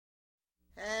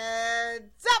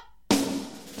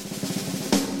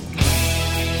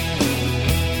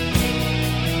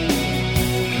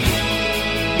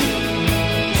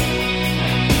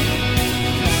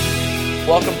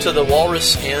to The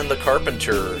Walrus and the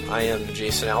Carpenter. I am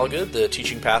Jason Algood, the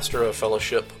teaching pastor of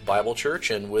Fellowship Bible Church,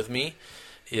 and with me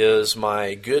is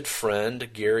my good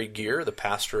friend Garry Gear, the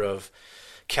pastor of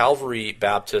Calvary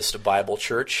Baptist Bible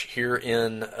Church here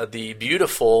in the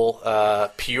beautiful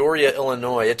Peoria,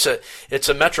 Illinois. It's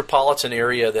a metropolitan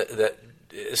area that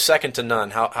is second to none.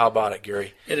 How about it,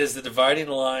 Gary? It is the dividing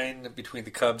line between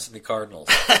the Cubs and the Cardinals.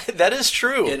 That is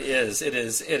true. It is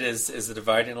the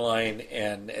dividing line,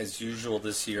 and as usual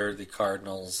this year, the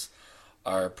Cardinals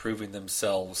are proving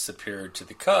themselves superior to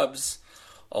the Cubs,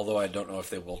 although I don't know if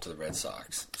they will to the Red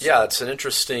Sox. So. Yeah, it's an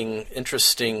interesting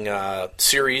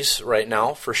series right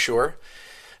now, for sure.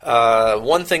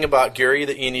 One thing about Gary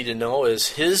that you need to know is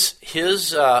his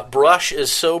brush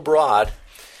is so broad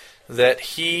that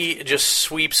he just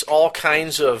sweeps all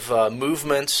kinds of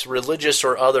movements, religious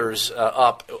or others,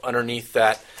 up underneath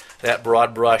that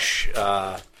broad brush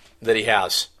that he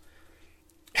has.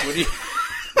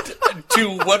 To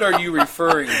what are you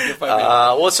referring? If I may?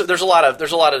 Well, there's a lot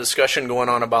of discussion going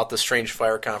on about the Strange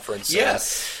Fire Conference.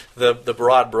 Yes, the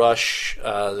broad brush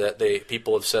that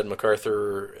people have said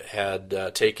MacArthur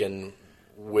had taken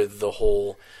with the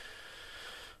whole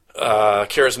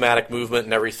charismatic movement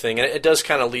and everything, and it does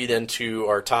kind of lead into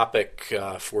our topic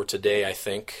for today. I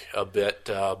think a bit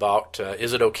about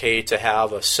is it okay to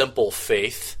have a simple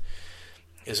faith?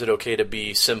 Is it okay to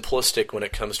be simplistic when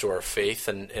it comes to our faith?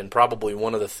 And probably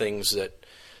one of the things that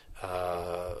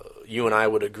you and I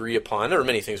would agree upon, there are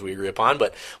many things we agree upon,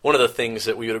 but one of the things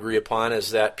that we would agree upon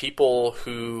is that people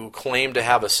who claim to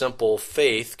have a simple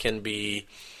faith can be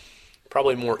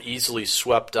probably more easily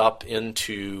swept up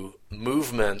into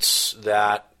movements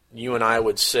that you and I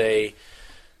would say,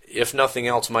 if nothing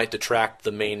else, might detract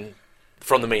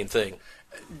from the main thing.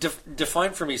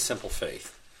 Define for me simple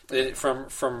faith.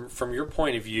 From your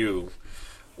point of view,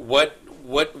 what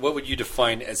would you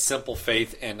define as simple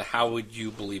faith, and how would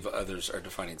you believe others are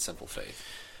defining simple faith?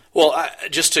 Well,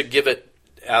 just to give it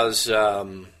as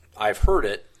I've heard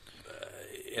it,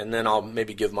 and then I'll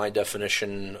maybe give my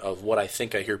definition of what I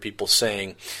think I hear people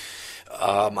saying.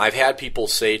 I've had people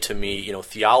say to me,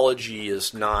 theology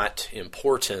is not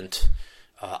important.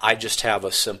 I just have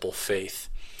a simple faith.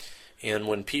 And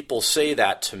when people say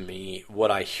that to me,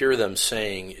 what I hear them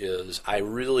saying is, I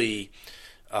really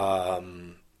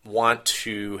want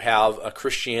to have a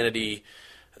Christianity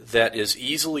that is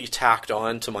easily tacked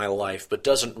on to my life, but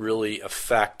doesn't really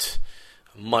affect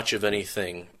much of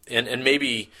anything. And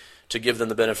maybe to give them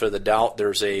the benefit of the doubt,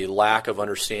 there's a lack of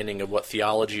understanding of what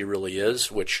theology really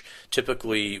is, which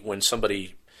typically when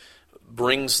somebody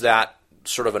brings that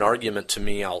sort of an argument to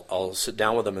me, I'll sit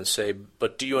down with them and say,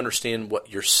 but do you understand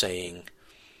what you're saying?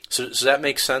 So does that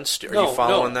make sense? Are you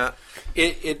following that?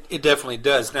 It definitely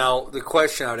does. Now, the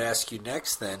question I would ask you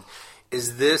next then,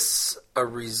 is this a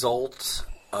result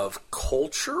of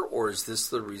culture, or is this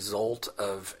the result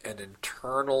of an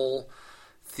internal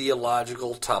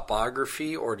theological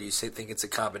topography, or do you think it's a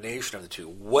combination of the two?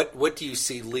 What do you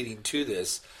see leading to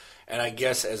this? And I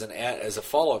guess as a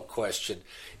follow-up question,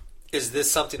 is this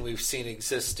something we've seen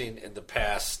existing in the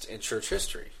past in church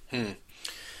history?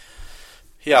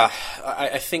 Yeah,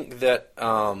 I think that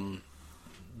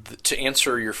to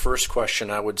answer your first question,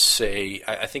 I would say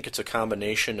I think it's a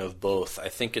combination of both. I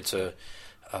think it's for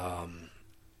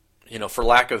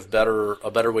lack of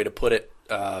a better way to put it,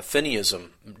 Finneyism,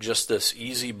 just this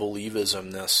easy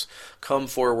believism, this come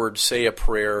forward, say a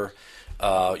prayer,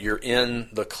 you're in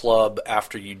the club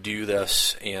after you do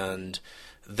this, and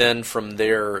then from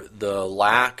there, the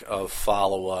lack of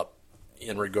follow-up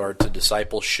in regard to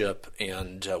discipleship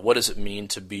and what does it mean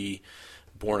to be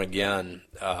born again.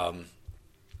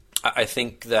 I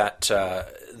think that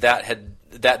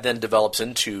that then develops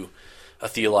into a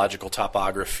theological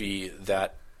topography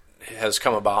that has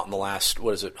come about in the last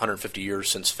 150 years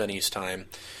since Finney's time.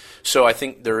 So I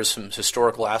think there is some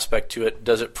historical aspect to it.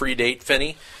 Does it predate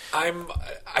Finney? Have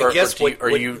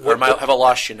I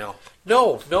lost you now?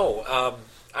 No.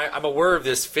 I'm aware of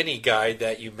this Finney guy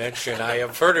that you mentioned. I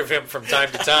have heard of him from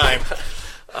time to time.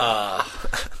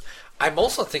 I'm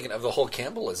also thinking of the whole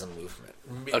Campbellism movement.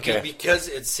 Okay. Because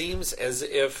it seems as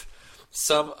if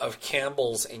some of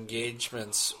Campbell's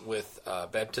engagements with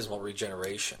baptismal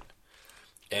regeneration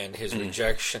and his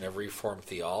rejection of Reformed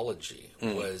theology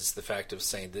was the fact of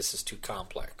saying this is too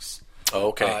complex. Oh,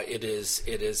 okay. It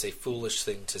is a foolish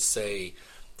thing to say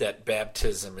that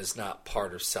baptism is not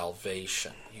part of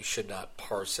salvation. You should not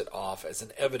parse it off as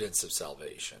an evidence of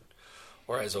salvation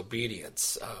or as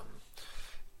obedience.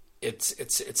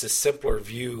 It's a simpler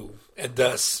view, and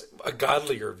thus a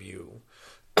godlier view.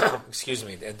 Excuse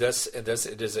me, and thus it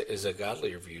is a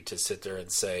godlier view to sit there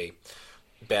and say,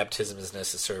 baptism is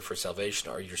necessary for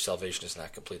salvation, or your salvation is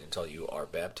not complete until you are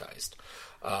baptized.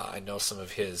 I know some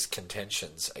of his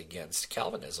contentions against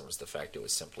Calvinism was the fact it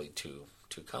was simply too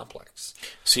complex.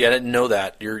 See, I didn't know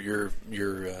that. You're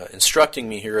instructing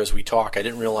me here as we talk. I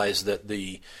didn't realize that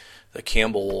the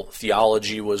Campbell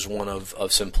theology was one of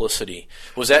simplicity.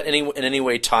 Was that in any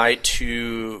way tied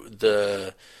to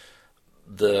the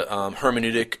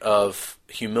hermeneutic of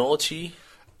humility?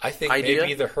 I think idea?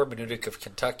 Maybe the hermeneutic of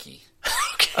Kentucky.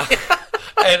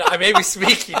 And I may be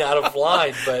speaking out of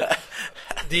line, but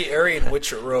the area in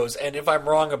which it rose, and if I'm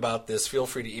wrong about this, feel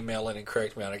free to email in and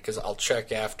correct me on it, because I'll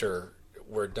check after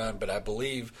we're done, but I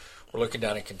believe we're looking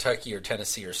down in Kentucky or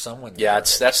Tennessee or somewhere. Yeah,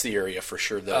 that's the area for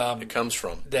sure that it comes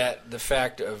from. That the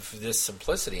fact of this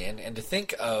simplicity, and to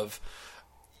think of,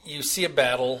 you see a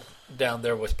battle down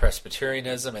there with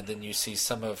Presbyterianism, and then you see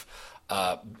some of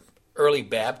early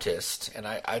Baptist, and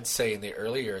I'd say in the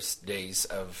earlier days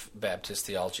of Baptist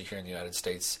theology here in the United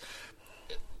States,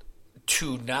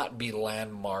 to not be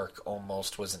landmark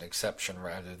almost was an exception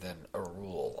rather than a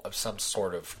rule of some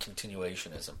sort of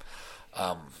continuationism.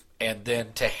 And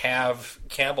then to have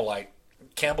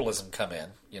Campbellism come in,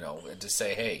 and to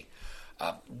say, hey,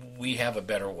 we have a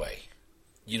better way.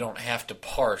 You don't have to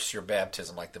parse your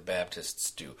baptism like the Baptists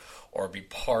do, or be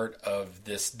part of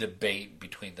this debate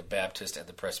between the Baptists and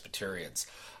the Presbyterians.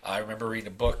 I remember reading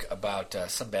a book about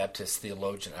some Baptist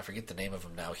theologian. I forget the name of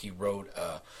him now. He wrote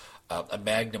a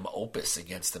magnum opus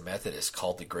against the Methodists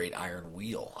called The Great Iron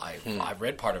Wheel. I've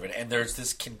read part of it, and there's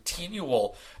this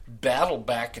continual battle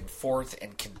back and forth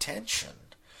and contention.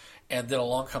 And then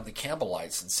along come the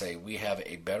Campbellites and say, we have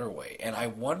a better way. And I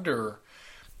wonder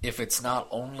if it's not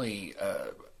only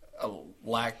a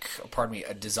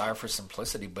desire for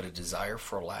simplicity, but a desire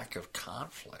for a lack of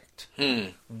conflict.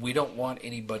 We don't want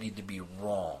anybody to be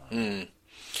wrong.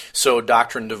 So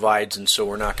doctrine divides, and so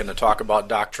we're not going to talk about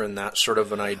doctrine, that sort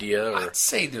of an idea? Or? I'd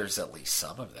say there's at least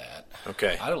some of that.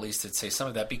 Okay. I'd at least say some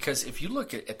of that, because if you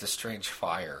look at the strange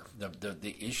fire,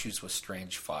 the issues with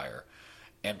strange fire,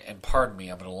 and pardon me,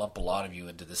 I'm going to lump a lot of you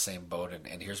into the same boat,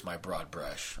 and here's my broad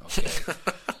brush, okay?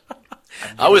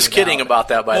 I was kidding about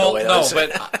that, by the way.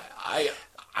 But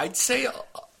I'd say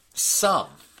some.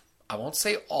 I won't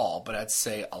say all, but I'd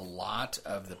say a lot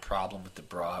of the problem with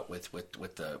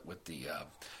the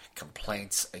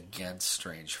complaints against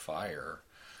strange fire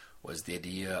was the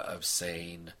idea of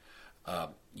saying,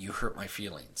 you hurt my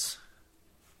feelings.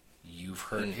 You've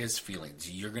hurt his feelings.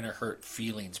 You're going to hurt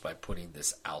feelings by putting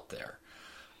this out there.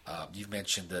 You've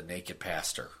mentioned the naked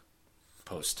pastor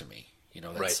post to me.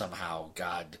 That right. Somehow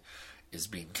God is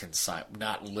being consigned,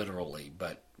 not literally,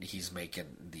 but he's making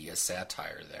the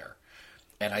satire there.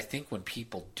 And I think when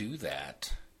people do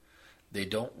that, they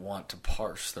don't want to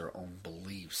parse their own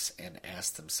beliefs and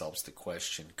ask themselves the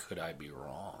question, could I be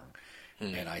wrong?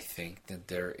 And I think that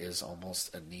there is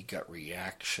almost a knee-gut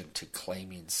reaction to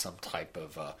claiming some type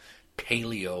of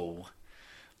paleo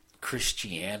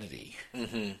Christianity,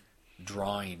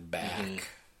 drawing back.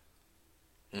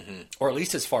 Or at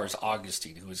least as far as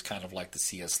Augustine, who is kind of like the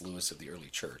C.S. Lewis of the early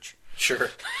church. Sure.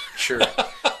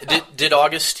 Did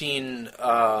Augustine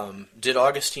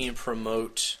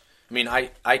promote? I mean,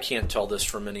 I can't tell this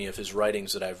from any of his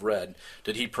writings that I've read.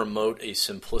 Did he promote a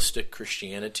simplistic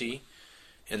Christianity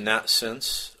in that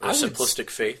sense, or a simplistic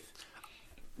faith?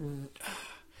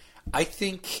 I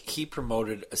think he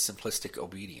promoted a simplistic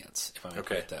obedience, if I may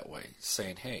put it that way,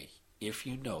 saying, "Hey, if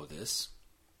you know this,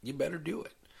 you better do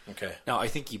it." Okay. Now, I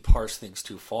think he parsed things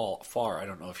too far. I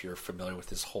don't know if you're familiar with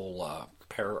this whole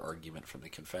pear argument from the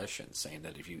Confession, saying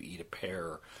that if you eat a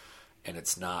pear and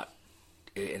it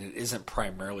isn't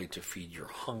primarily to feed your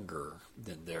hunger,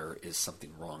 then there is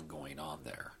something wrong going on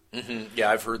there. Yeah,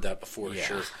 I've heard that before. Yeah.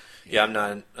 Sure. Yeah, I'm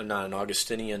not an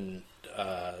Augustinian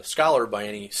scholar by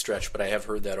any stretch, but I have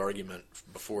heard that argument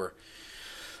before.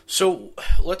 So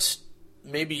let's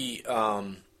maybe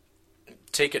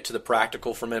take it to the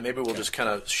practical for a minute. Maybe we'll just kind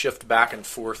of shift back and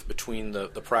forth between the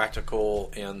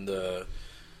practical and the,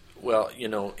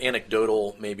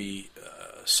 anecdotal maybe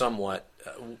somewhat.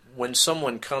 When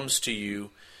someone comes to you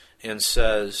and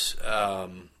says,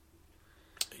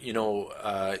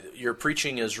 your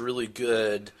preaching is really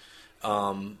good,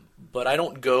 but I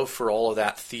don't go for all of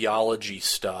that theology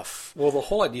stuff. Well, the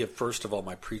whole idea, first of all,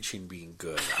 my preaching being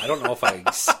good, I don't know if I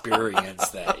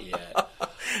experienced that yet.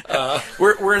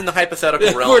 We're in the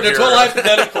hypothetical realm. We're in the total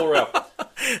hypothetical realm.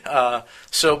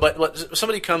 But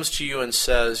somebody comes to you and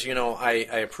says, I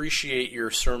appreciate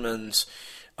your sermons,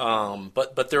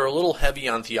 but they're a little heavy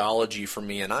on theology for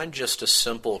me, and I'm just a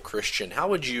simple Christian. How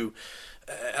would you,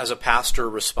 as a pastor,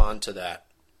 respond to that?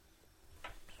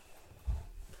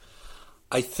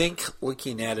 I think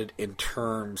looking at it in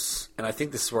terms, and I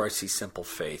think this is where I see simple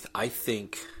faith. I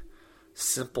think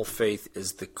simple faith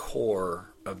is the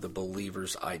core of the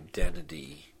believer's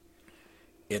identity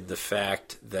in the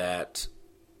fact that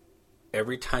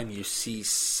every time you see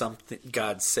something,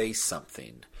 God say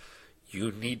something,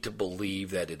 you need to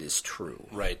believe that it is true.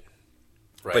 Right.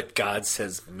 But God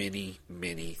says many,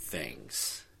 many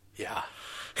things. Yeah.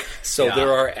 So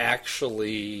there are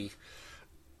actually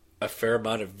a fair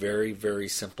amount of very, very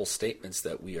simple statements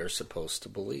that we are supposed to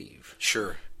believe.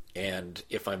 Sure. And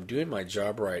if I'm doing my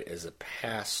job right as a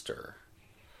pastor,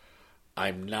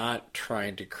 I'm not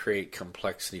trying to create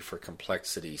complexity for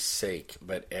complexity's sake,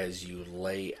 but as you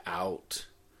lay out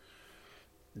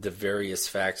the various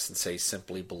facts and say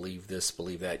simply believe this,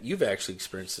 believe that. You've actually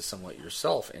experienced this somewhat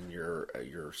yourself in your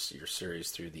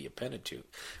series through the Pentateuch,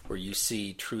 where you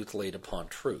see truth laid upon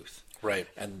truth. Right.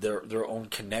 And their own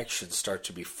connections start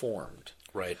to be formed.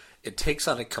 Right. It takes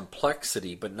on a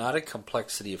complexity, but not a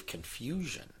complexity of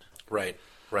confusion. Right.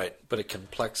 Right. But a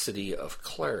complexity of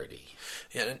clarity.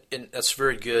 Yeah, and that's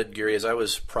very good, Gary. As I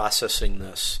was processing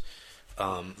this,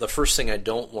 the first thing I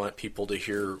don't want people to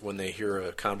hear when they hear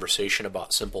a conversation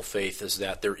about simple faith is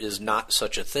that there is not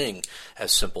such a thing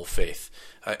as simple faith.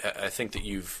 I think that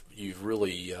you've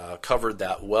really covered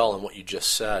that well in what you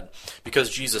just said,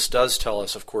 because Jesus does tell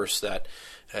us, of course, that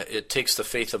it takes the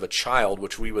faith of a child,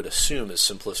 which we would assume is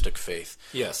simplistic faith,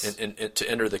 yes, and to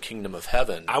enter the kingdom of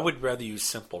heaven. I would rather use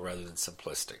simple rather than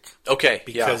simplistic. Okay,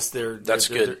 because that's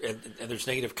good, and there's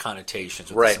negative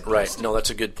connotations. With right. No, that's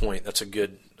a good point. That's a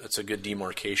good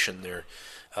demarcation there.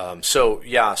 So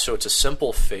it's a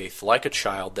simple faith, like a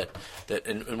child, that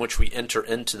in which we enter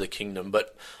into the kingdom.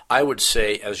 But I would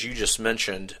say, as you just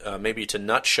mentioned, maybe to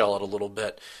nutshell it a little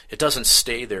bit, it doesn't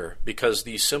stay there, because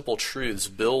these simple truths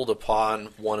build upon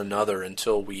one another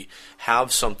until we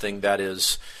have something that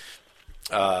is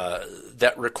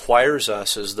that requires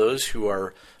us, as those who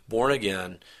are born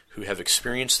again, who have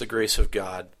experienced the grace of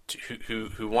God,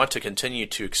 who want to continue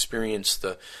to experience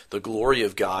the glory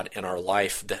of God in our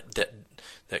life,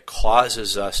 that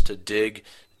causes us to dig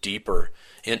deeper.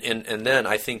 And then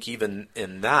I think even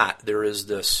in that, there is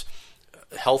this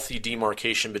healthy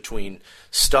demarcation between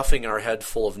stuffing our head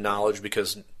full of knowledge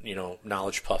because,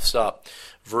 knowledge puffs up,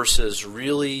 versus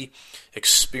really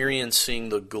experiencing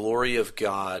the glory of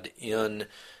God in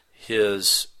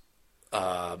His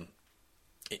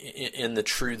in the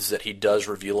truths that He does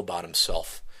reveal about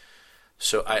Himself.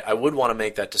 So I would want to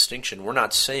make that distinction. We're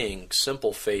not saying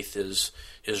simple faith is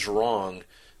wrong,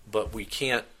 but we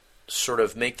can't sort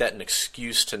of make that an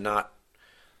excuse to not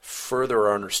further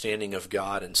our understanding of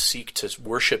God and seek to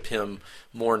worship Him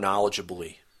more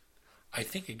knowledgeably. I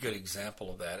think a good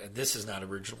example of that, and this is not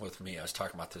original with me, I was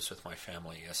talking about this with my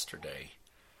family yesterday.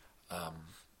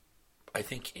 I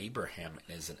think Abraham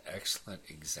is an excellent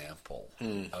example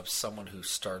of someone who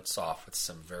starts off with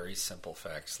some very simple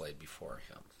facts laid before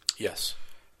him. Yes.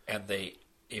 And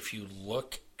if you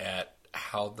look at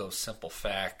how those simple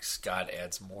facts, God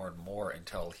adds more and more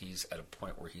until he's at a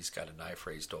point where he's got a knife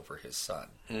raised over his son.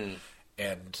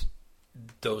 And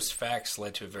those facts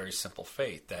led to a very simple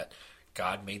faith, that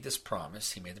God made this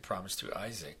promise. He made the promise through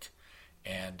Isaac.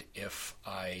 And if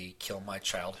I kill my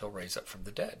child, he'll raise up from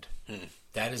the dead.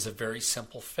 That is a very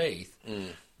simple faith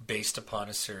based upon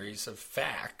a series of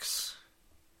facts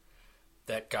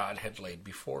that God had laid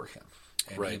before him.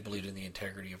 And he believed in the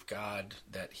integrity of God,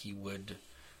 that he would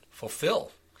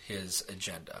fulfill his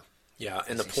agenda. Yeah,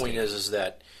 and the point is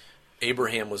that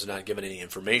Abraham was not given any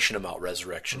information about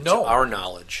resurrection to our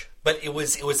knowledge. But it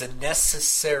was a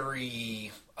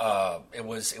necessary it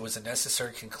was a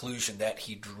necessary conclusion that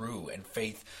he drew, and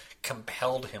faith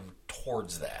compelled him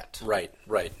towards that. Right,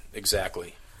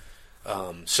 exactly.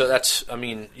 So that's,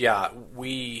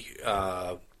 we,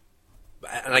 and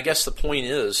I guess the point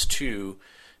is, too,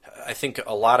 I think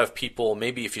a lot of people,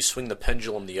 maybe if you swing the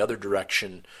pendulum the other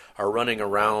direction, are running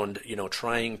around,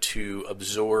 trying to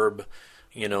absorb,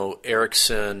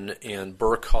 Erickson and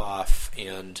Burkhoff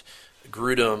and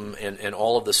Grudem and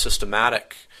all of the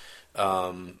systematic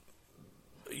the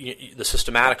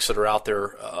systematics that are out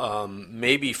there,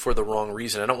 maybe for the wrong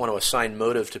reason. I don't want to assign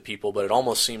motive to people, but it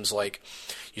almost seems like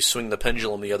you swing the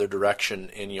pendulum the other direction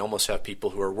and you almost have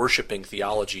people who are worshiping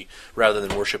theology rather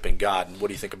than worshiping God. And what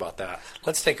do you think about that?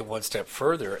 Let's take it one step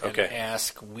further and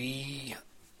ask, we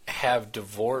have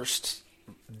divorced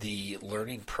the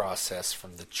learning process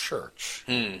from the church.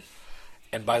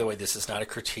 And by the way, this is not a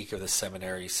critique of the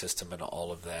seminary system and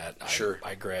all of that. Sure.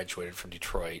 I graduated from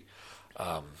Detroit.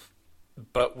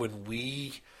 But when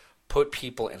we put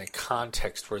people in a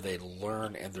context where they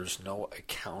learn and there's no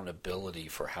accountability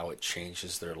for how it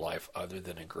changes their life other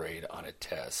than a grade on a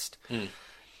test,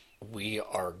 we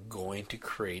are going to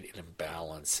create an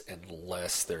imbalance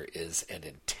unless there is an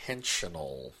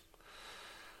intentional,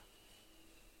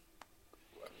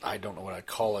 I don't know what I'd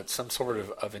call it, some sort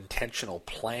of intentional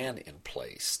plan in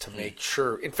place to make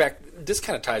sure. In fact, this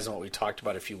kind of ties on what we talked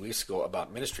about a few weeks ago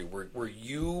about ministry, where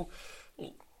you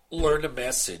learn a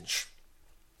message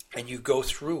and you go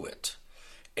through it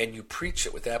and you preach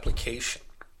it with application.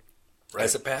 Right.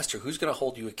 As a pastor, who's going to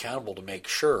hold you accountable to make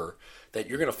sure that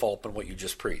you're going to follow up on what you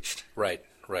just preached? Right,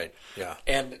 yeah.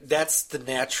 And that's the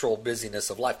natural busyness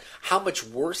of life. How much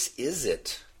worse is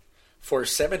it for a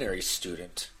seminary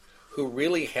student who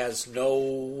really has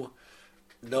no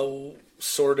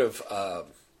sort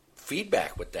of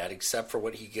feedback with that except for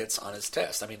what he gets on his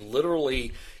test? I mean,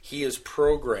 literally, he is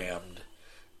programmed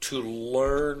to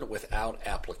learn without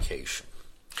application.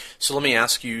 So let me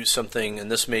ask you something,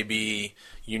 and this may be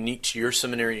unique to your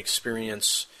seminary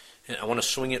experience, and I want to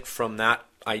swing it from that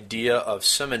idea of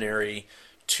seminary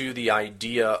to the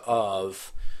idea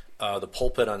of the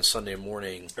pulpit on Sunday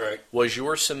morning. Right. Was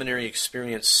your seminary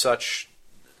experience such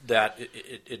that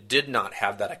it did not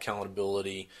have that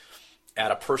accountability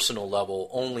at a personal level,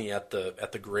 only at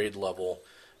the grade level?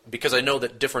 Because I know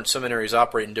that different seminaries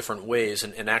operate in different ways,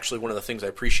 and actually one of the things I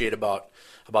appreciate about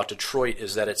Detroit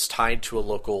is that it's tied to a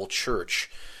local church.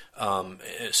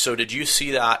 So did you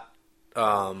see that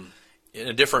in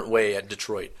a different way at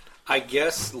Detroit? I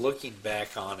guess looking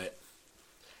back on it,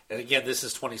 and again, this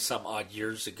is 20-some odd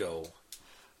years ago,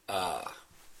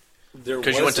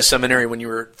 because you went to seminary when you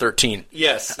were 13.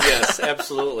 Yes,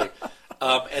 absolutely.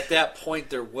 At that point,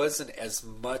 there wasn't as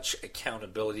much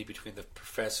accountability between the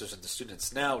professors and the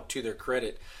students. Now, to their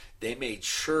credit, they made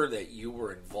sure that you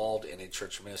were involved in a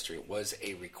church ministry. It was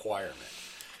a requirement.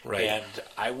 Right. And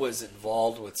I was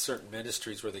involved with certain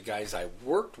ministries where the guys I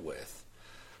worked with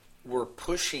were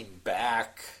pushing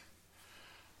back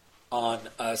on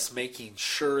us making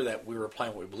sure that we were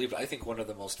applying what we believed. I think one of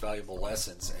the most valuable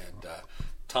lessons, and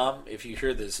Tom, if you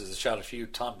hear this, is a shout out for you,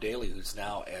 Tom Daly, who's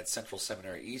now at Central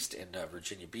Seminary East in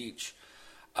Virginia Beach.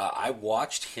 I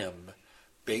watched him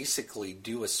basically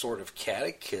do a sort of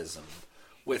catechism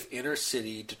with inner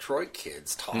city Detroit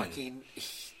kids, talking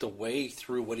the way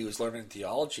through what he was learning in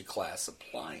theology class,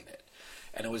 applying it.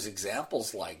 And it was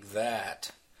examples like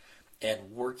that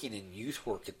and working in youth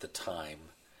work at the time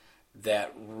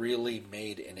that really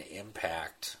made an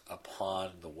impact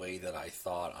upon the way that I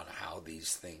thought on how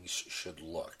these things should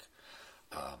look.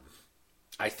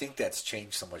 I think that's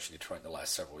changed so much in Detroit in the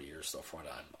last several years, though, from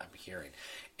what I'm hearing.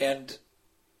 And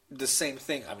the same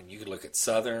thing, I mean, you could look at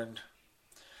Southern,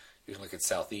 you can look at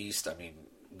Southeast, I mean,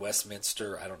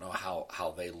 Westminster, I don't know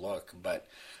how they look, but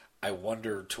I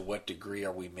wonder to what degree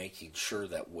are we making sure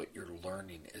that what you're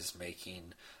learning is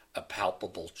making a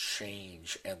palpable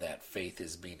change and that faith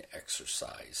is being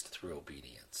exercised through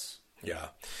obedience. Yeah.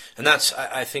 And that's,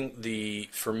 I think,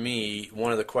 for me,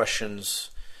 one of the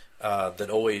questions that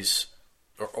always,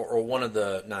 or one of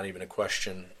the, not even a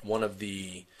question, one of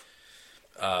the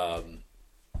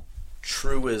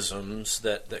truisms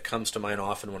that comes to mind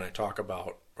often when I talk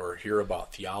about or hear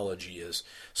about theology is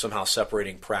somehow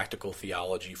separating practical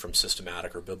theology from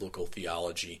systematic or biblical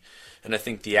theology. And I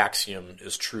think the axiom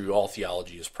is true, all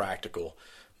theology is practical,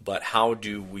 but how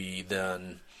do we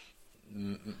then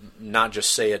not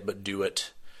just say it but do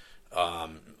it?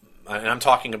 And I'm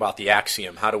talking about the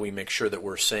axiom. How do we make sure that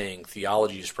we're saying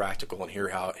theology is practical and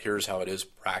here's how it is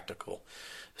practical?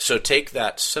 So take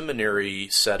that seminary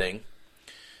setting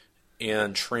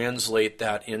and translate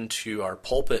that into our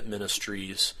pulpit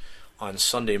ministries on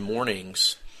Sunday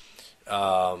mornings.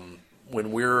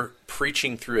 When we're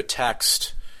preaching through a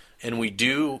text, and we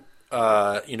do,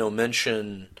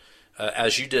 mention,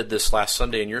 as you did this last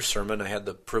Sunday in your sermon, I had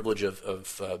the privilege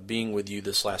of being with you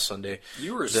this last Sunday.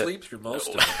 You were asleep through most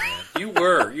of it, man. You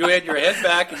were. You had your head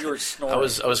back and you were snoring. I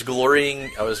was glorying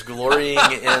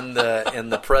in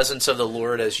the presence of the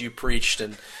Lord as you preached,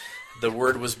 and the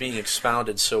word was being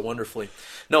expounded so wonderfully.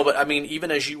 No, but I mean, even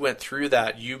as you went through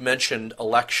that, you mentioned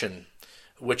election,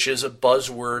 which is a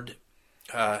buzzword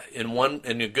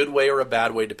in a good way or a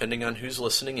bad way, depending on who's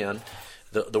listening in.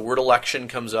 The word election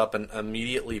comes up, and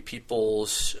immediately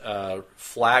people's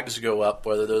flags go up,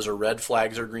 whether those are red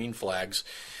flags or green flags.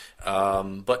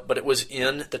 But it was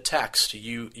in the text.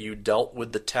 You dealt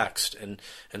with the text, and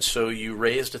so you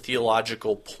raised a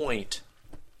theological point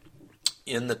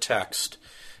in the text.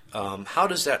 How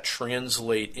does that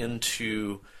translate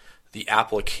into the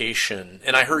application?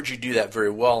 And I heard you do that very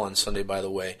well on Sunday, by the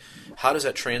way. How does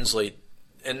that translate,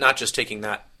 and not just taking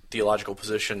that theological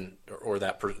position or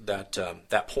that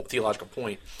theological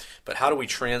point, but how do we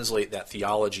translate that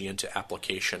theology into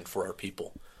application for our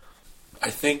people? I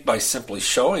think by simply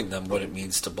showing them what it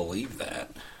means to believe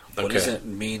that. What does it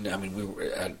mean? I mean,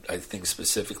 I think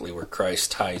specifically where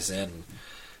Christ ties in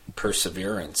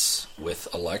perseverance with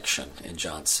election in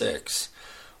John 6.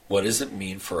 What does it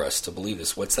mean for us to believe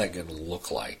this? What's that going to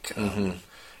look like?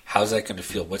 How's that going to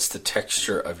feel? What's the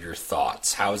texture of your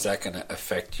thoughts? How is that going to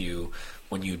affect you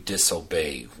when you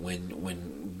disobey?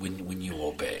 When you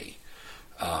obey?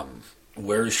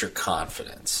 Where is your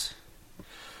confidence?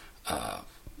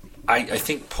 I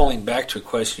think pulling back to a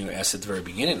question you asked at the very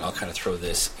beginning, I'll kind of throw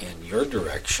this in your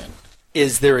direction.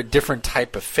 Is there a different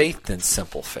type of faith than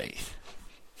simple faith?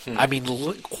 I mean,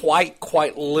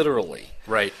 quite literally.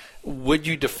 Right. Would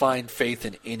you define faith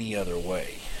in any other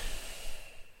way?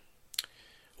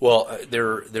 Well,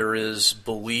 there is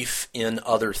belief in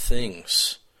other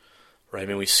things, right? I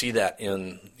mean, we see that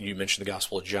you mentioned the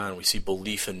Gospel of John. We see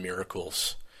belief in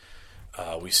miracles.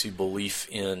 We see belief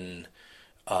in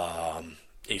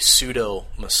a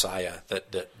pseudo-Messiah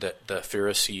that the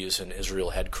Pharisees in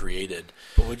Israel had created.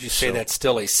 But would you say that's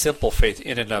still a simple faith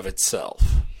in and of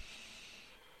itself?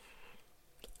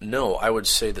 No, I would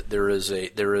say that there is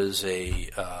a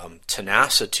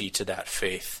tenacity to that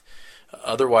faith.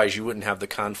 Otherwise, you wouldn't have the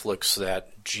conflicts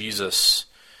that Jesus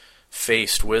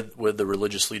faced with the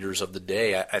religious leaders of the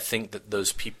day. I think that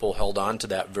those people held on to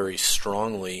that very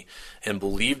strongly and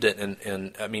believed it.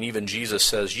 And I mean, even Jesus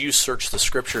says, you search the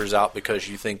Scriptures out because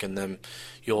you think in them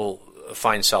you'll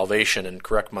find salvation. And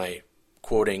correct my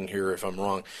quoting here if I'm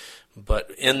wrong. But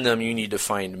in them you need to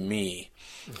find me.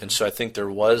 Mm-hmm. And so I think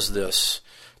there was this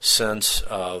sense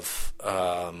of,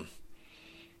 I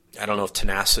don't know if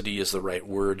tenacity is the right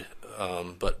word,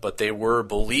 but they were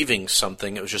believing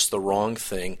something. It was just the wrong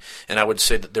thing. And I would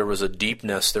say that there was a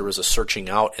deepness, there was a searching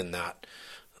out in that,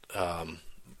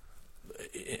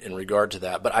 in regard to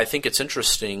that. But I think it's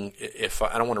interesting, if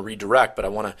I don't want to redirect, but I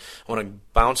want to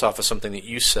bounce off of something that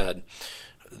you said,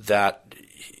 that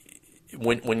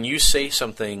when you say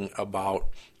something about,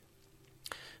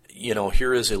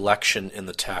 here is election in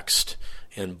the text,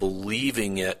 and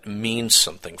believing it means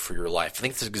something for your life. I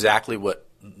think that's exactly what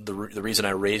the reason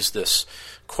I raised this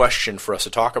question for us to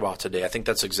talk about today. I think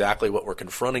that's exactly what we're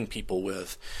confronting people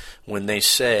with when they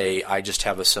say, I just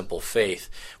have a simple faith.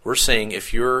 We're saying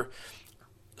if you're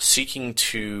seeking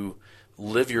to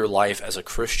live your life as a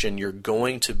Christian, you're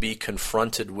going to be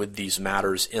confronted with these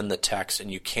matters in the text,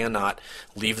 and you cannot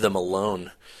leave them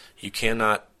alone. You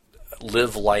cannot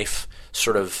live life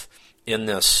sort of in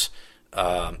this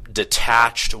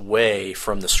detached way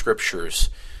from the Scriptures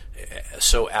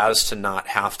so as to not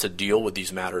have to deal with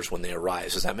these matters when they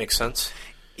arise. Does that make sense?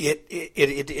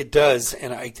 It does,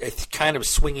 and I kind of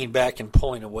swinging back and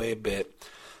pulling away a bit.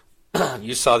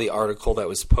 You saw the article that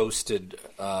was posted,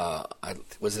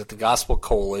 was it the Gospel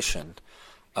Coalition,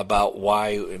 about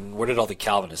why and where did all the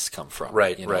Calvinists come from?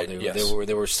 Right, yes.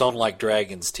 They were sown like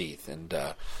dragon's teeth, and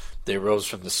they rose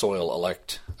from the soil,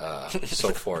 elect, so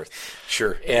forth.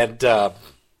 Sure. And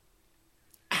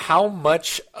how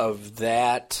much of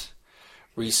that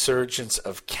resurgence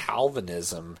of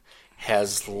Calvinism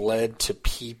has led to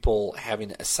people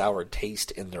having a sour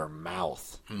taste in their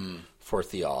mouth for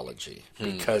theology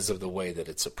because of the way that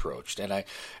it's approached? And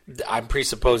I'm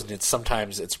presupposing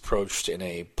sometimes it's approached in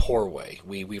a poor way.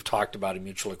 We've talked about a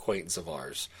mutual acquaintance of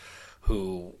ours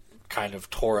who kind of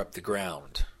tore up the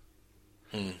ground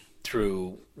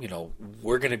through,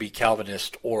 we're going to be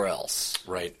Calvinist or else.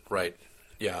 Right.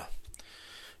 Yeah.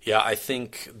 Yeah, I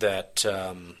think that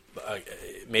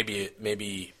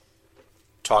maybe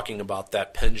talking about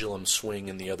that pendulum swing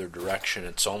in the other direction,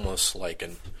 it's almost like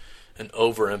an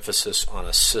overemphasis on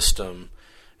a system.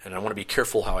 And I want to be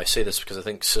careful how I say this because I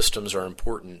think systems are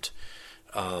important.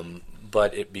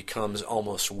 But it becomes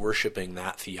almost worshiping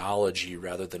that theology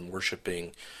rather than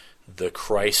worshiping the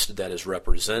Christ that is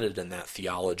represented in that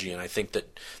theology. And I think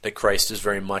that Christ is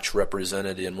very much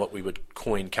represented in what we would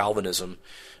coin Calvinism,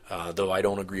 though I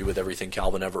don't agree with everything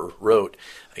Calvin ever wrote.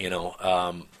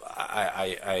 I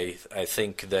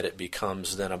think that it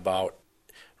becomes then about,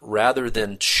 rather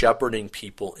than shepherding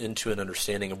people into an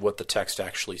understanding of what the text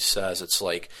actually says, it's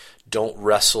like, don't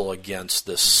wrestle against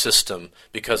this system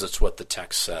because it's what the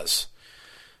text says.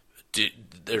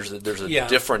 There's a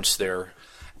difference there.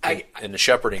 In the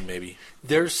shepherding, maybe.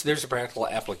 There's a practical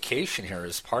application here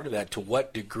as part of that. To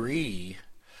what degree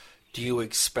do you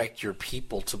expect your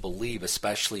people to believe,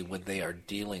 especially when they are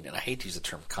dealing, and I hate to use the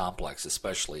term complex,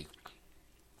 especially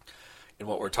in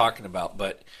what we're talking about,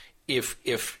 but if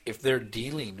they're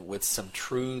dealing with some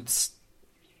truths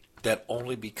that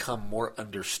only become more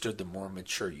understood the more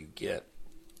mature you get.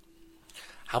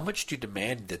 How much do you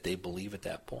demand that they believe at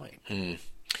that point?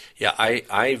 Yeah,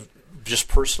 I just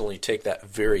personally take that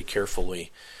very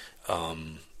carefully.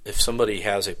 If somebody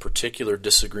has a particular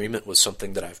disagreement with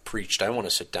something that I've preached, I want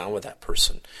to sit down with that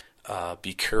person.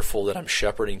 Be careful that I'm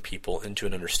shepherding people into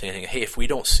an understanding. Hey, if we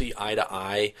don't see eye to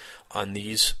eye on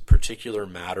these particular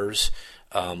matters,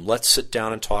 let's sit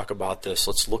down and talk about this.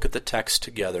 Let's look at the text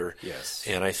together. Yes.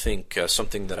 And I think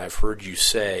something that I've heard you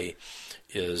say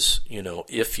is,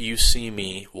 if you see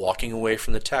me walking away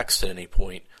from the text at any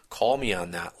point, call me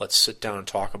on that. Let's sit down and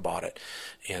talk about it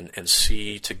and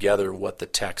see together what the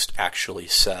text actually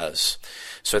says.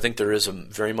 So I think there is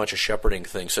very much a shepherding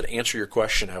thing. So to answer your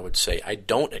question, I would say I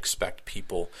don't expect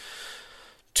people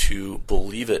to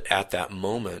believe it at that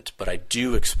moment, but I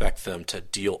do expect them to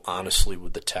deal honestly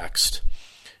with the text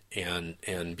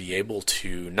and be able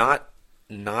to not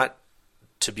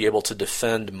to be able to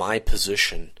defend my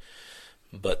position,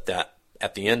 but that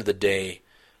at the end of the day,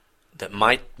 that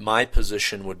my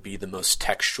position would be the most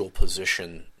textual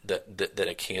position that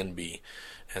it can be,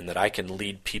 and that I can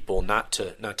lead people not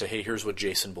to hey, here's what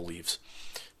Jason believes,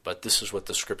 but this is what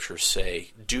the scriptures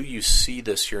say. Do you see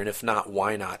this here? And if not,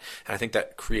 why not? And I think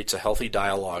that creates a healthy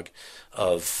dialogue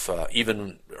of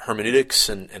even hermeneutics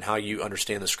and how you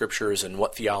understand the scriptures and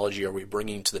what theology are we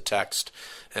bringing to the text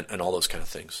and all those kind of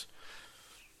things.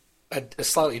 A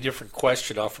slightly different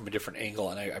question off from a different angle,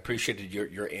 and I appreciated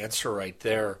your answer right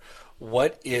there.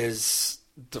 What is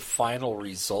the final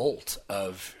result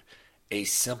of a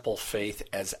simple faith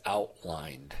as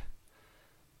outlined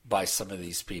by some of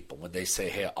these people? When they say,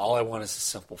 hey, all I want is a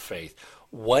simple faith,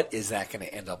 what is that going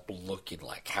to end up looking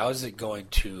like? How is it going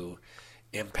to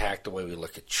impact the way we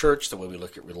look at church, the way we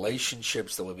look at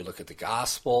relationships, the way we look at the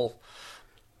gospel?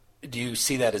 Do you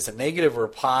see that as a negative or a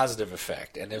positive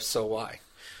effect? And if so, why?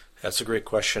 That's a great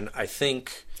question. I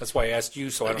think that's why I asked you,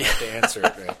 so I don't have to answer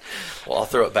it. Right? Well, I'll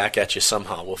throw it back at you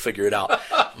somehow. We'll figure it out.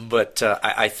 But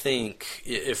I think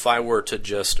if I were to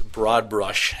just broad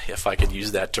brush, if I could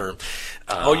use that term.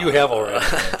 You have already.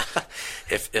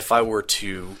 If I were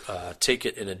to take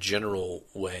it in a general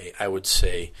way, I would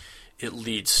say it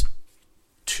leads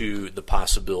to the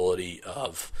possibility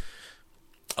of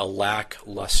a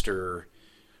lackluster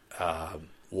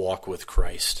walk with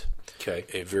Christ. Okay.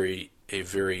 A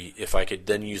very, if I could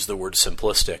then use the word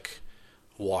simplistic,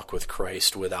 walk with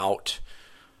Christ without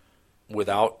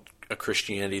a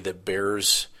Christianity that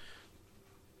bears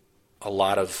a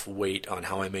lot of weight on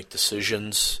how I make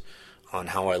decisions, on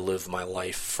how I live my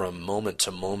life from moment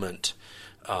to moment.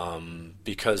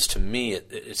 Because to me,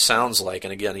 it sounds like,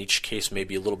 and again, each case may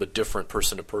be a little bit different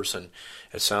person to person,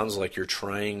 it sounds like you're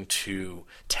trying to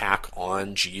tack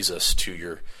on Jesus to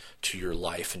your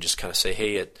life and just kind of say,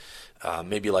 hey,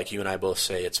 maybe like you and I both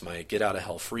say, it's my get out of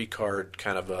hell free card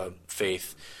kind of a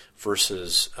faith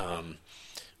versus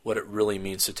what it really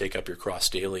means to take up your cross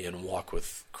daily and walk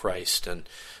with Christ and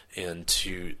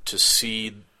to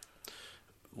see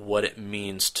what it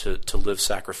means to live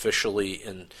sacrificially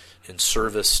in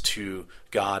service to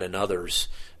God and others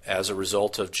as a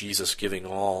result of Jesus giving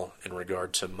all in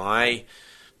regard to my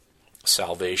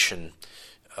salvation.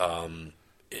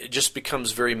 It just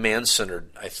becomes very man-centered,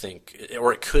 I think,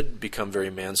 or it could become very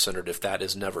man-centered if that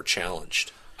is never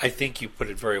challenged. I think you put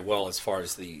it very well as far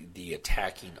as the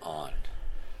attacking on.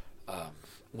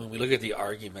 When we look at the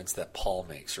arguments that Paul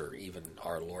makes or even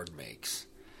our Lord makes,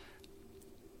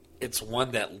 it's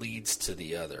one that leads to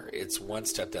the other. It's one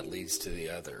step that leads to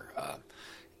the other.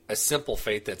 A simple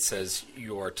faith that says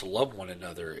you are to love one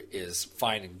another is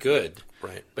fine and good.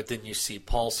 Right. But then you see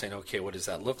Paul saying, okay, what does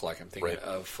that look like? I'm thinking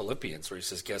of Philippians where he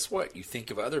says, guess what? You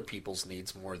think of other people's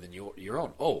needs more than your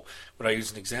own. Oh, when I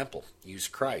use an example, use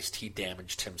Christ. He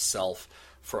damaged himself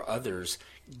for others.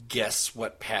 Guess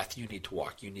what path you need to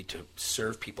walk? You need to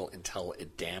serve people until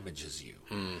it damages you.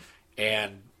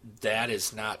 And that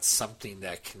is not something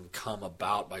that can come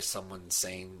about by someone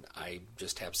saying, I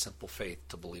just have simple faith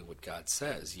to believe what God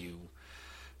says.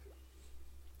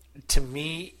 To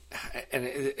me, and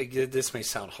this may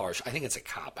sound harsh, I think it's a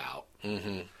cop-out.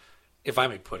 Mm-hmm. If I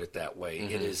may put it that way.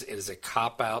 Mm-hmm. It is a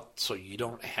cop-out so you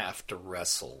don't have to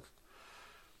wrestle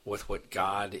with what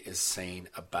God is saying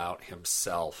about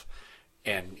himself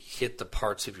and hit the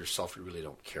parts of yourself you really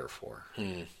don't care for.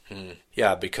 Mm-hmm.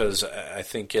 Yeah, because I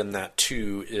think in that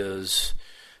too is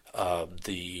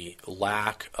the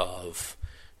lack of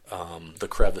the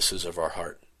crevices of our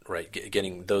heart, right?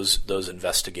 Getting those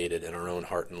investigated in our own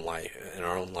heart and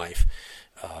life,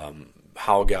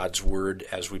 how God's Word,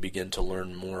 as we begin to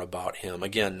learn more about Him,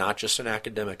 again, not just an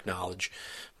academic knowledge,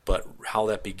 but how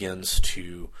that begins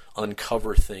to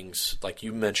uncover things, like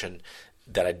you mentioned,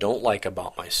 that I don't like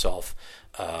about myself,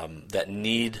 that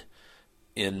need,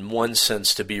 in one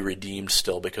sense, to be redeemed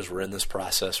still, because we're in this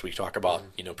process. We talk about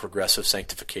progressive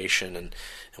sanctification, and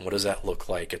what does that look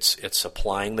like? It's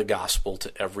applying the gospel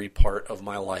to every part of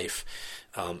my life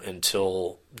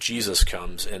until Jesus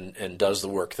comes and does the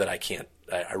work that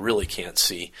I really can't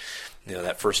see.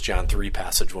 That 1 John 3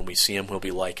 passage, when we see him, we'll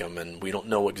be like him, and we don't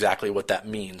know exactly what that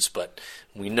means, but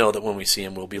we know that when we see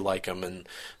him, we'll be like him. And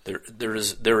there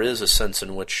is a sense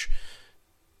in which,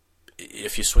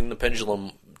 if you swing the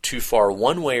pendulum too far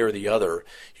one way or the other,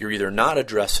 you're either not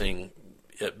addressing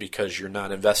it because you're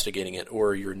not investigating it,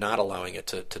 or you're not allowing it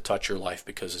to touch your life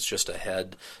because it's just a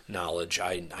head knowledge.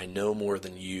 I know more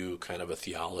than you kind of a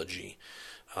theology,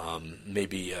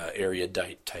 maybe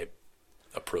erudite type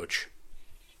approach.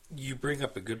 You bring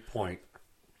up a good point.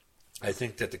 I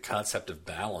think that the concept of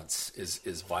balance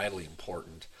is vitally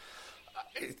important.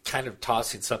 Kind of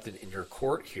tossing something in your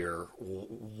court here,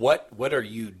 what are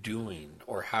you doing,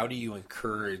 or how do you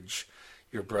encourage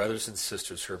your brothers and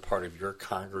sisters who are part of your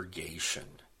congregation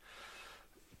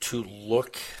to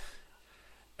look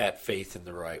at faith in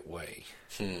the right way?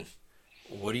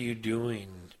 What are you doing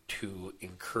to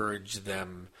encourage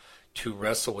them to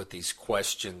wrestle with these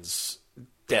questions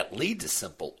that lead to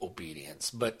simple obedience,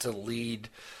 but to lead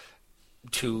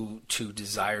to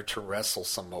desire to wrestle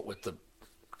somewhat with the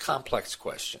complex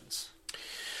questions?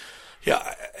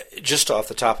 Yeah, just off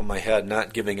the top of my head,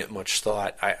 not giving it much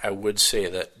thought, I would say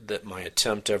that my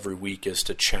attempt every week is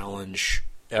to challenge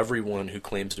everyone who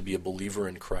claims to be a believer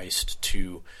in Christ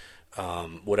to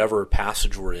whatever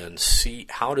passage we're in, see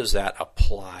how does that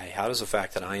apply? How does the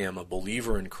fact that I am a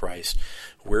believer in Christ,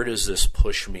 where does this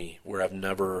push me where I've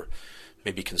never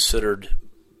maybe considered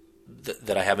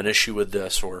that I have an issue with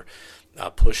this, or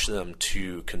push them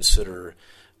to consider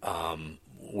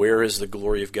where is the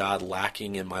glory of God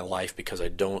lacking in my life because I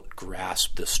don't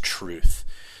grasp this truth.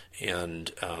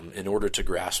 And in order to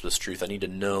grasp this truth, I need to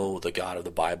know the God of the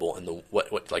Bible and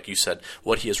what like you said,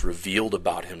 what He has revealed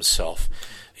about Himself.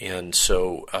 And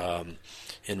so,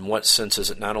 in what sense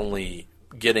is it not only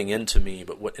getting into me,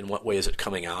 but in what way is it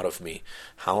coming out of me?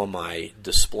 How am I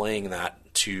displaying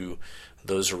that to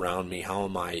those around me? How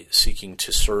am I seeking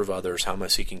to serve others? How am I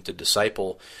seeking to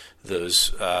disciple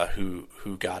those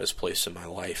who God has placed in my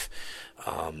life?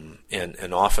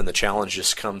 And often the challenge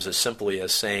just comes as simply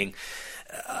as saying,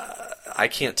 I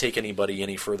can't take anybody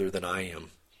any further than I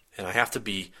am, and I have to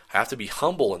be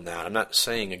humble in that. I'm not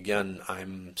saying, again,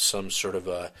 I'm some sort of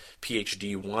a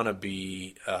PhD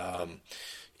wannabe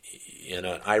in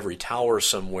an ivory tower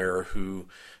somewhere who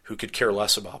could care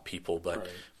less about people,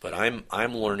 but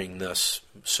I'm learning this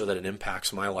so that it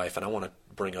impacts my life, and I want to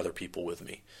bring other people with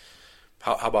me.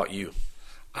 How about you?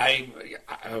 I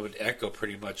would echo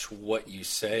pretty much what you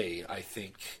say. I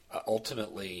think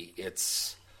ultimately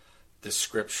it's the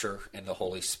Scripture and the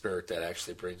Holy Spirit that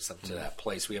actually brings them to that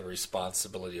place. We have a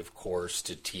responsibility, of course,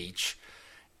 to teach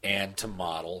and to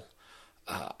model.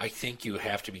 I think you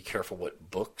have to be careful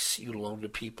what books you loan to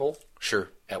people. Sure.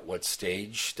 At what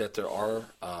stage that there are.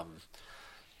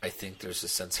 I think there's a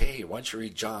sense, hey, why don't you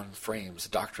read John Frame's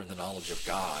Doctrine and the Knowledge of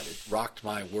God? It rocked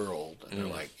my world. And they're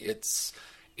like, it's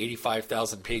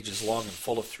 85,000 pages long and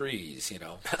full of threes,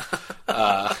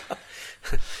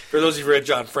 For those who've read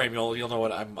John Frame, you'll know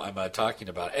what I'm talking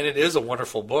about. And it is a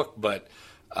wonderful book, but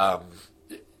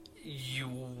you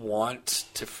want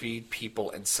to feed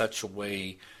people in such a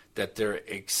way that they're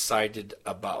excited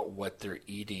about what they're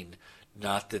eating,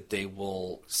 not that they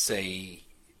will say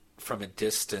from a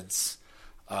distance,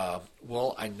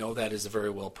 well, I know that is a very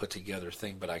well put together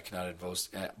thing, but I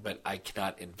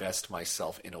cannot invest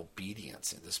myself in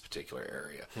obedience in this particular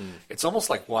area. It's almost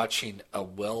like watching a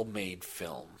well-made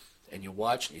film, and you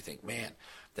watch and you think, man,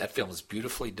 that film is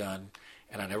beautifully done,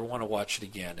 and I never want to watch it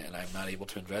again, and I'm not able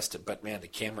to invest it. But man, the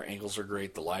camera angles are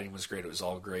great, the lighting was great, it was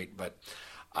all great, but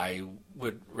I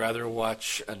would rather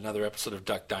watch another episode of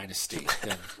Duck Dynasty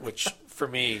than, which for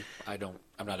me, I'm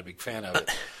not a big fan of it.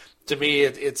 To me,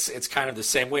 it's kind of the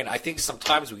same way, and I think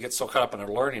sometimes we get so caught up in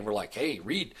our learning, we're like, hey,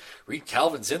 read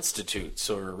Calvin's Institutes,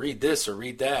 or read this, or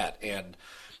read that, and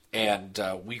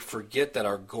we forget that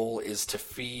our goal is to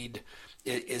feed,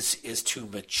 is to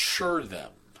mature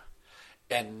them,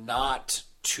 and not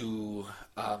to,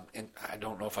 and I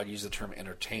don't know if I'd use the term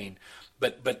entertain,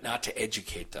 but not to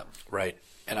educate them. Right.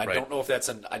 And I don't know if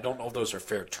I don't know if those are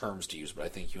fair terms to use, but I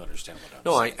think you understand what I'm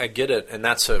saying. No, I get it, and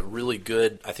that's a really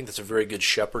good. I think that's a very good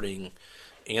shepherding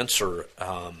answer.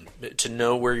 To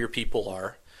know where your people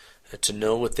are, to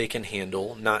know what they can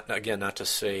handle. Not to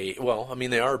say, well, I mean,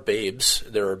 they are babes.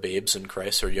 There are babes in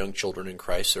Christ. There are young children in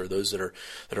Christ. There are those that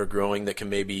are growing that can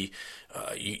maybe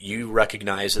you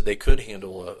recognize that they could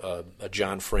handle a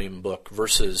John Frame book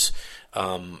versus,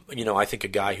 I think a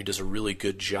guy who does a really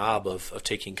good job of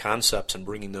taking concepts and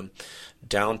bringing them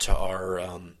down to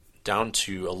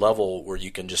a level where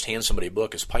you can just hand somebody a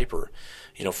book is Piper.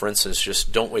 For instance,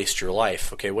 just don't waste your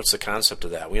life. Okay, what's the concept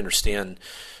of that? We understand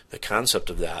the concept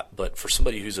of that, but for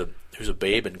somebody who's a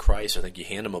babe in Christ, I think you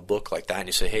hand them a book like that and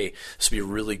you say, hey, this would be a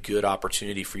really good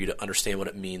opportunity for you to understand what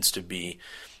it means to be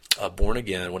born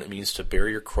again, what it means to bear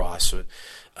your cross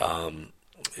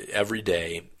every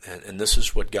day, and this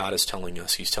is what God is telling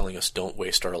us. He's telling us don't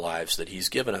waste our lives that He's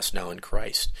given us now in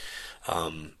Christ.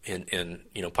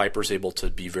 Piper's able to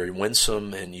be very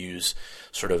winsome and use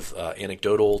sort of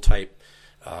anecdotal type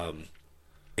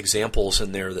examples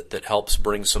in there that helps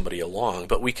bring somebody along.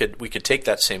 But we could take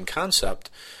that same concept,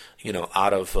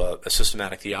 out of a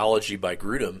systematic theology by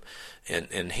Grudem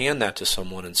and hand that to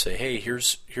someone and say, hey,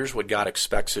 here's what God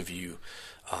expects of you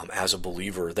as a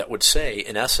believer. That would say,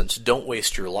 in essence, don't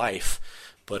waste your life,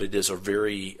 but it is a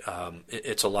very,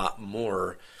 it's a lot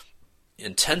more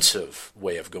intensive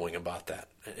way of going about that.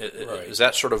 Right. Is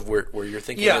that sort of where you're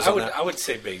thinking? Yeah, I would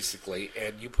say basically,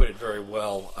 and you put it very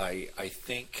well. I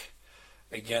think,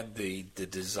 again, the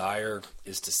desire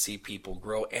is to see people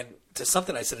grow. And to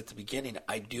something I said at the beginning,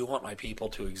 I do want my people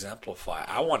to exemplify.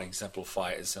 I want to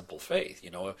exemplify a simple faith.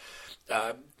 You're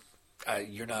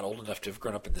not old enough to have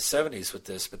grown up in the 70s with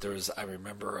this, but I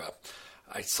remember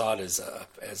I saw it as a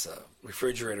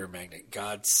refrigerator magnet.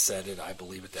 God said it, I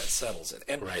believe it, that settles it.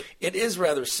 And right. It is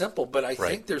rather simple, but I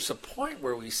think there's a point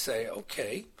where we say,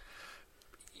 okay,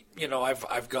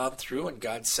 I've gone through and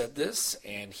God said this,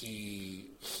 and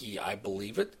I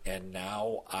believe it, and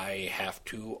now I have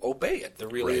to obey it. There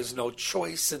really is no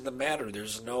choice in the matter.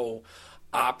 There's no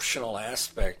optional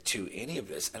aspect to any of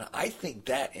this, and I think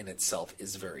that in itself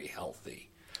is very healthy.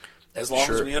 As long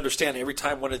as we understand every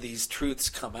time one of these truths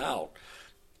come out,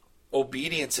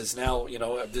 obedience is now,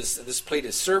 this plate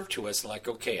is served to us, like,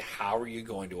 okay, how are you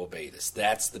going to obey this?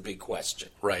 That's the big question.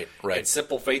 Right. And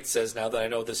simple faith says, now that I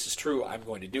know this is true, I'm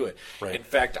going to do it. Right. In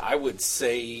fact, I would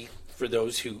say, for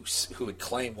those who would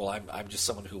claim, well, I'm just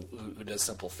someone who does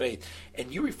simple faith,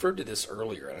 and you referred to this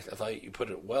earlier, and I thought you put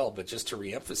it well, but just to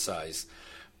reemphasize,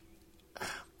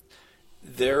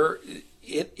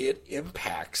 it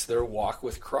impacts their walk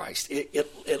with Christ.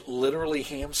 It literally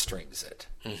hamstrings it.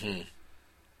 Mm-hmm.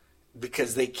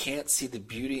 Because they can't see the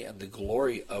beauty and the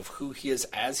glory of who He is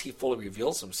as He fully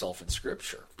reveals Himself in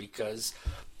Scripture, because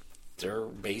they're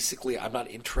basically, I'm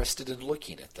not interested in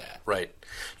looking at that. Right.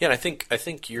 Yeah, and I think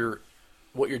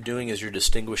what you're doing is you're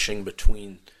distinguishing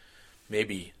between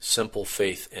maybe simple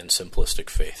faith and simplistic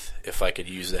faith, if I could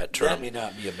use that term. That may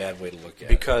not be a bad way to look at it.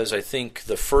 Because I think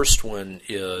the first one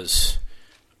is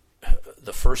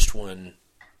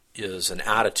an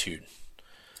attitude.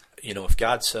 If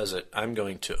God says it, I'm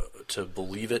going to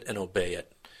believe it and obey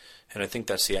it. And I think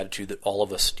that's the attitude that all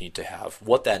of us need to have.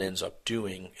 What that ends up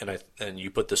doing, and you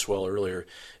put this well earlier,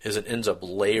 is it ends up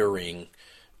layering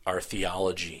our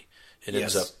theology. It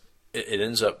ends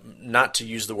up, not to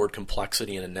use the word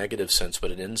complexity in a negative sense,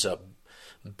 but it ends up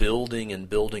building and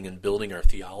building and building our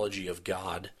theology of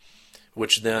God,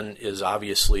 which then is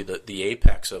obviously the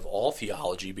apex of all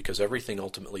theology, because everything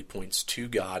ultimately points to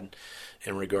God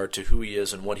in regard to who He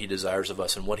is and what He desires of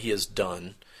us and what He has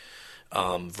done,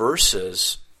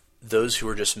 versus those who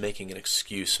are just making an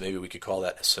excuse. Maybe we could call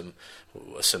that a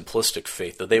simplistic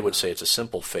faith, though they would say it's a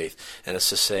simple faith, and it's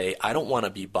to say, I don't want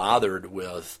to be bothered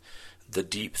with the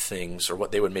deep things, or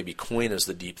what they would maybe coin as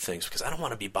the deep things, because I don't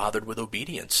want to be bothered with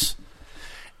obedience.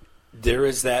 There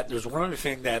is that. There's one other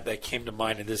thing that came to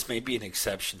mind, and this may be an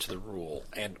exception to the rule.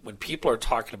 And when people are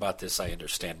talking about this, I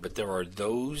understand. But there are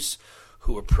those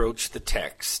who approach the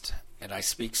text, and I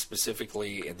speak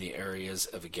specifically in the areas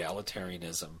of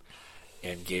egalitarianism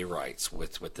and gay rights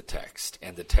with the text.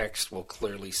 And the text will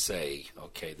clearly say,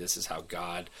 okay, this is how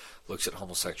God looks at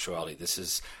homosexuality. This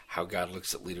is how God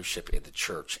looks at leadership in the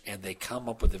church. And they come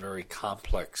up with a very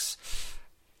complex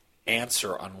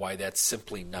answer on why that's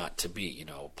simply not to be.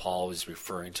 Paul is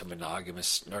referring to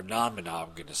monogamous or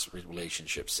non-monogamous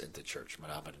relationships in the church.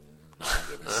 Monogamous.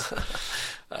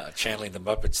 Channeling the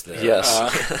Muppets there.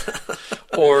 Yes.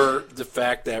 Or the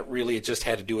fact that really it just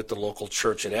had to do with the local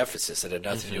church at Ephesus. It had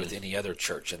nothing to do with any other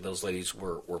church, and those ladies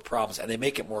were problems. And they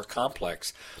make it more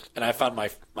complex. And I found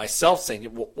myself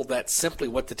saying, well, that's simply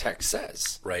what the text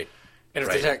says. Right. And if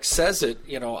Right. the text says it,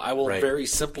 I will Right. very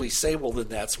simply say, well, then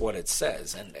that's what it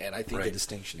says. And I think the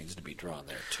distinction needs to be drawn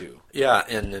there, too. Yeah,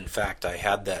 and in fact, I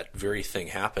had that very thing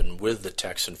happen with the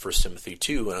text in 1 Timothy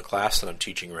 2 in a class that I'm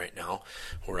teaching right now,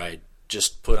 where I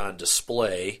just put on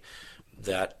display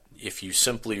that if you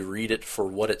simply read it for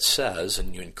what it says,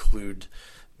 and you include,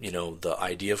 the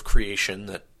idea of creation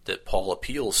that Paul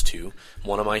appeals to,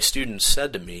 one of my students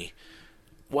said to me,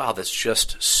 wow, that's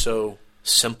just so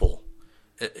simple.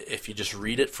 If you just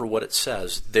read it for what it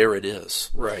says, there it is.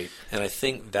 Right. And I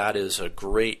think that is a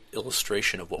great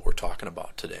illustration of what we're talking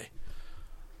about today.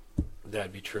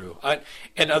 That'd be true.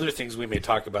 And other things we may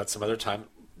talk about some other time,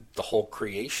 the whole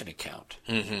creation account.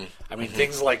 Mm-hmm. I mean,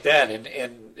 things like that.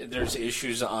 And there's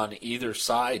issues on either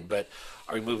side, but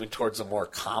are we moving towards a more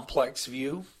complex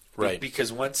view? Right.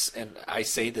 Because and I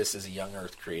say this as a young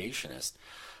earth creationist,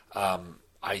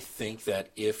 I think that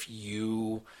if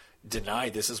you deny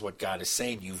this is what God is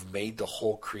saying, you've made the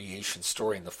whole creation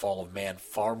story and the fall of man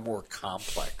far more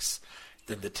complex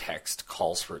than the text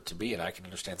calls for it to be. And I can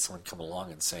understand someone coming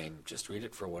along and saying, just read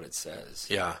it for what it says.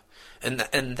 Yeah. And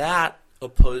that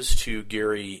opposed to,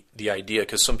 Gary, the idea,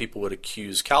 because some people would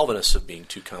accuse Calvinists of being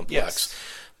too complex. Yes.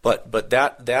 But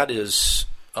that is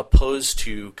opposed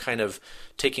to kind of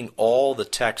taking all the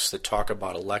texts that talk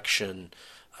about election,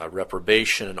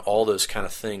 reprobation, and all those kind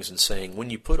of things, and saying,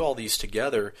 when you put all these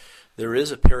together, there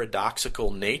is a paradoxical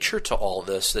nature to all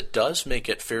this that does make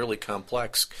it fairly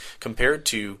complex compared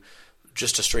to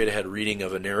just a straight-ahead reading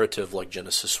of a narrative like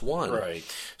Genesis 1. Right.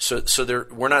 So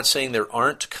we're not saying there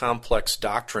aren't complex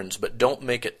doctrines, but don't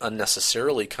make it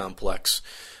unnecessarily complex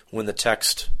when the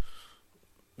text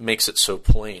makes it so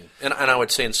plain. And I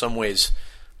would say in some ways,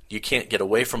 you can't get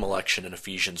away from election in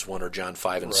Ephesians 1 or John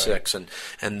 5 and 6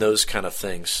 and those kind of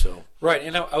things. So Right,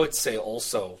 and I would say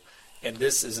also, and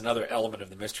this is another element of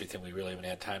the mystery thing we really haven't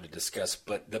had time to discuss,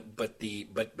 but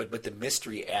the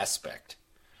mystery aspect.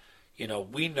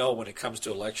 We know when it comes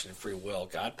to election and free will,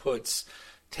 God puts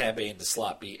tab A into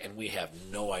slot B, and we have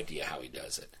no idea how he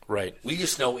does it. Right. We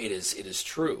just know it is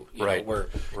true. Right. Where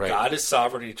God is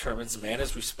sovereign and determines, man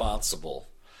is responsible.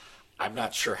 I'm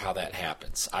not sure how that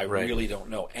happens. I really don't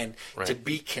know. And to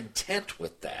be content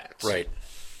with that,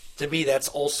 to me, that's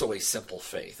also a simple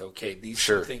faith. Okay, these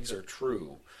two things are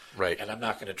true, and I'm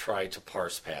not going to try to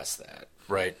parse past that.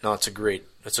 Right. No, it's a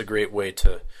great way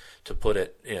to put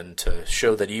it, and to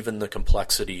show that even the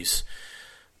complexities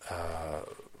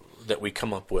that we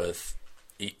come up with,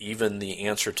 even the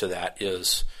answer to that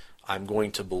is, I'm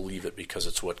going to believe it because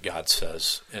it's what God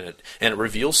says, and it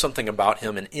reveals something about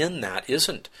him. And in that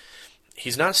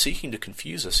he's not seeking to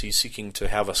confuse us. He's seeking to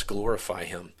have us glorify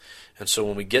him. And so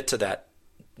when we get to that,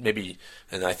 maybe,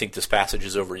 and I think this passage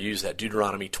is overused, that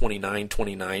Deuteronomy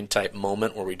 29:29 type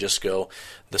moment where we just go,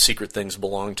 the secret things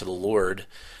belong to the Lord.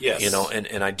 Yes.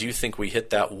 And I do think we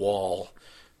hit that wall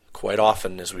quite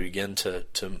often as we begin to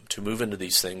move into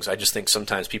these things. I just think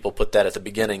sometimes people put that at the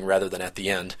beginning rather than at the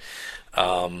end.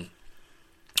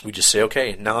 We just say,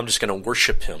 okay, now I'm just going to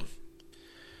worship him.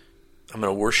 I'm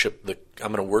going to worship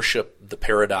the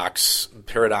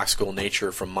paradoxical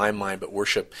nature from my mind, but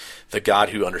worship the God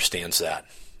who understands that.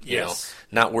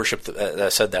 Not worship. I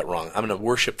said that wrong. I'm going to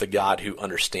worship the God who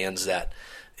understands that,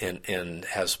 and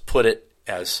has put it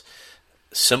as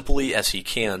simply as he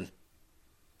can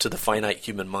to the finite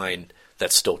human mind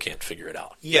that still can't figure it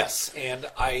out. Yes, and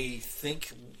I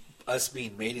think us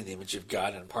being made in the image of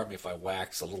God, and pardon me if I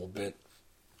wax a little bit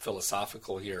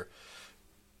philosophical here,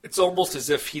 it's almost as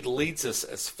if he leads us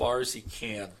as far as he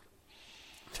can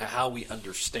to how we can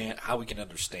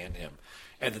understand him.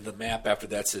 And then the map after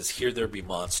that says, here there be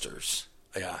monsters.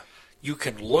 Yeah. You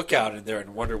can look out in there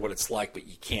and wonder what it's like, but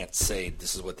you can't say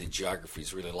this is what the geography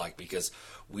is really like, because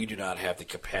we do not have the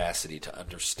capacity to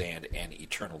understand an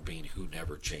eternal being who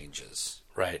never changes.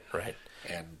 Right.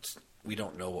 And we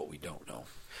don't know what we don't know.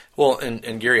 Well,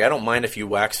 and Gary, I don't mind if you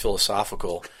wax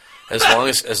philosophical, as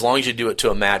long as you do it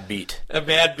to a mad beat. A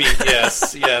mad beat,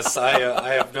 yes.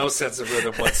 I have no sense of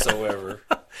rhythm whatsoever.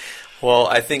 Well,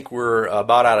 I think we're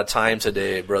about out of time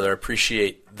today, brother. I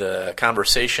appreciate the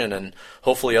conversation, and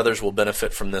hopefully others will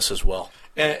benefit from this as well.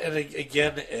 And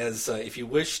again, as if you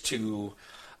wish to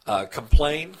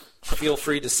complain, feel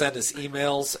free to send us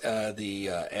emails. The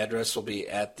address will be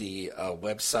at the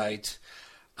website.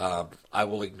 I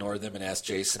will ignore them and ask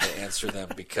Jason to answer them,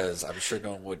 because I'm sure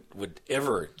no one would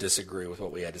ever disagree with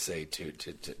what we had to say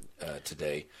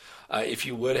today. If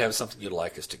you would have something you'd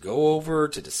like us to go over,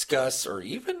 to discuss, or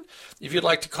even if you'd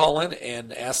like to call in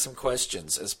and ask some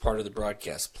questions as part of the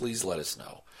broadcast, please let us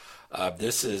know.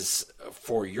 This is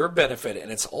for your benefit,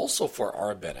 and it's also for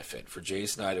our benefit, for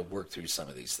Jason and I to work through some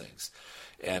of these things.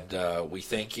 And we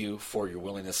thank you for your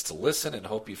willingness to listen and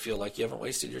hope you feel like you haven't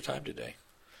wasted your time today.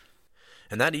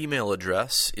 And that email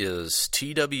address is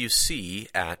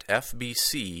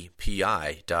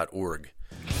twc@fbcpi.org.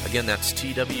 Again, that's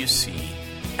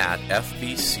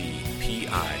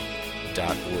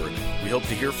twc@fbcpi.org. We hope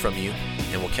to hear from you,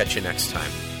 and we'll catch you next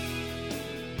time.